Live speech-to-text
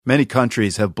Many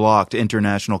countries have blocked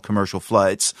international commercial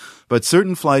flights, but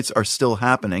certain flights are still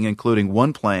happening, including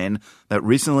one plane that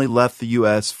recently left the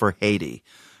U.S. for Haiti.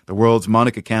 The World's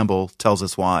Monica Campbell tells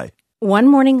us why. One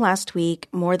morning last week,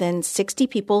 more than 60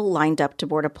 people lined up to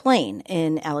board a plane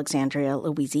in Alexandria,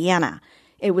 Louisiana.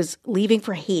 It was leaving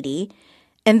for Haiti,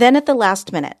 and then at the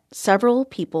last minute, several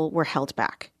people were held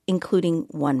back, including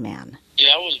one man.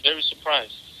 Yeah, I was very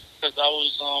surprised because I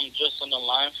was just on the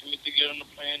line for me to get on the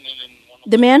plane, and then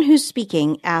the man who's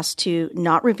speaking asked to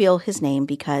not reveal his name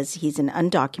because he's an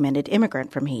undocumented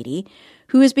immigrant from Haiti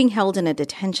who is being held in a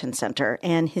detention center,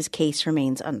 and his case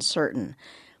remains uncertain.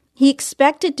 He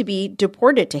expected to be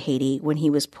deported to Haiti when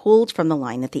he was pulled from the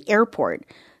line at the airport.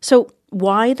 So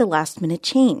why the last-minute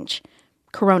change?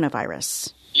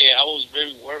 Coronavirus. Yeah, I was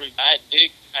very worried. I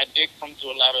did come to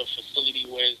a lot of facility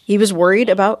where he was worried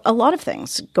about a lot of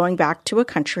things, going back to a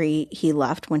country he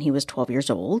left when he was 12 years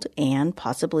old and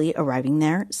possibly arriving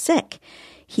there sick.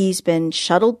 He's been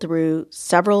shuttled through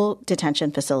several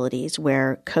detention facilities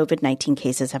where COVID-19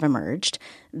 cases have emerged.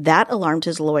 That alarmed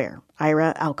his lawyer,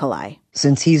 Ira Alcalay.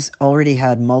 Since he's already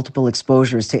had multiple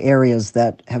exposures to areas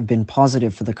that have been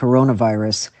positive for the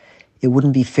coronavirus, it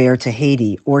wouldn't be fair to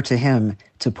Haiti or to him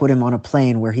to put him on a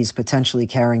plane where he's potentially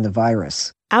carrying the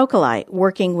virus. Alcalay,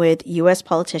 working with U.S.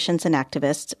 politicians and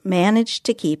activists, managed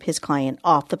to keep his client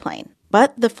off the plane.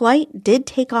 But the flight did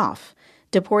take off,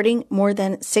 deporting more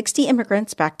than 60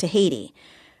 immigrants back to Haiti.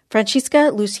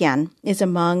 Francisca Lucien is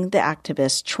among the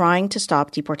activists trying to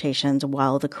stop deportations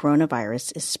while the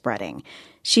coronavirus is spreading.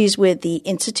 She's with the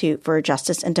Institute for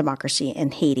Justice and Democracy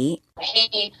in Haiti.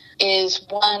 Haiti is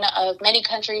one of many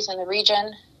countries in the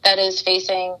region that is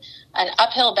facing an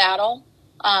uphill battle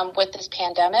with this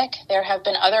pandemic. There have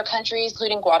been other countries,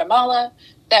 including Guatemala,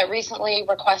 that recently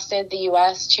requested the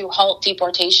U.S. to halt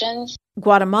deportations.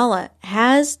 Guatemala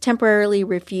has temporarily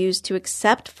refused to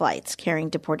accept flights carrying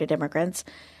deported immigrants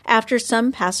after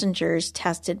some passengers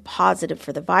tested positive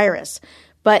for the virus.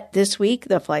 But this week,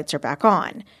 the flights are back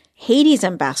on. Haiti's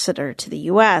ambassador to the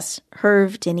U.S.,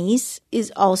 Herve Denise,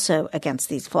 is also against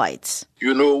these flights.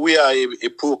 You know, we are a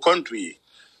poor country.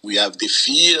 We have the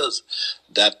fears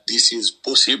that this is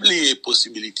possibly a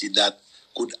possibility that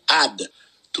could add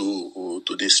to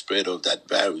the spread of that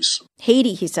virus.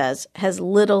 Haiti, he says, has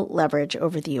little leverage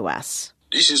over the U.S.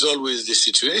 This is always the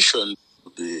situation.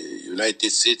 The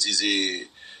United States is the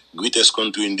greatest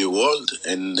country in the world,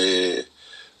 and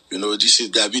this is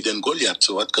David and Goliath.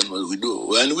 So what can we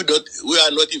do? And we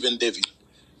are not even David.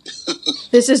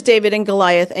 This is David and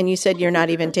Goliath, and you said you're not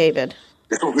even David.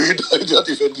 We're not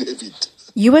even David.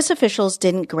 U.S. officials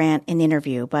didn't grant an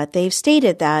interview, but they've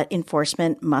stated that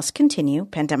enforcement must continue,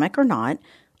 pandemic or not.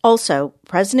 Also,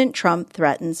 President Trump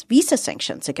threatens visa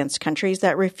sanctions against countries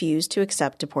that refuse to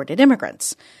accept deported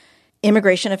immigrants.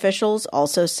 Immigration officials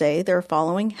also say they're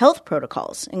following health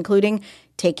protocols, including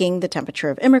taking the temperature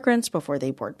of immigrants before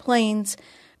they board planes.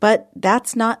 But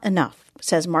that's not enough,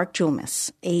 says Mark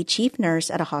Julmus, a chief nurse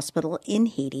at a hospital in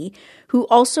Haiti who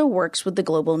also works with the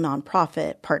global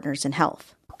nonprofit Partners in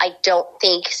Health. I don't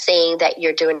think saying that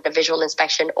you're doing a visual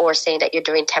inspection or saying that you're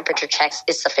doing temperature checks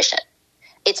is sufficient.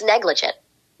 It's negligent.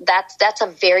 That's a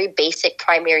very basic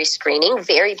primary screening.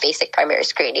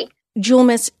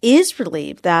 Julmus is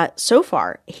relieved that so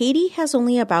far, Haiti has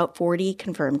only about 40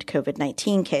 confirmed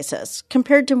COVID-19 cases,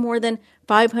 compared to more than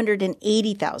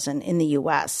 580,000 in the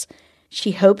U.S.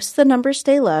 She hopes the numbers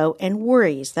stay low and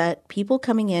worries that people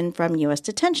coming in from U.S.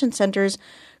 detention centers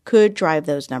could drive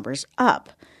those numbers up.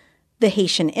 The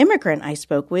Haitian immigrant I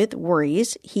spoke with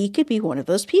worries he could be one of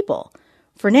those people.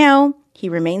 For now, he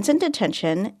remains in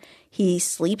detention. He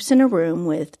sleeps in a room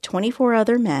with 24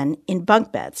 other men in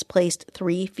bunk beds placed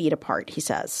 3 feet apart, he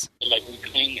says. Like we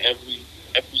clean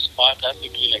every spot,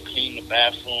 practically, like clean the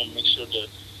bathroom, make sure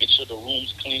the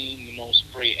room's clean,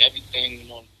 spray everything,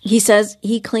 He says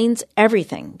he cleans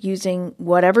everything using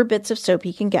whatever bits of soap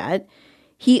he can get.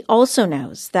 He also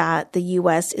knows that the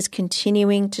U.S. is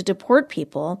continuing to deport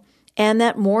people and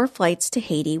that more flights to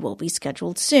Haiti will be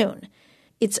scheduled soon.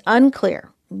 It's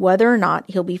unclear whether or not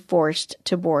he'll be forced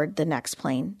to board the next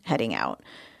plane heading out.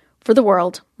 For The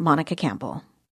World, Monica Campbell.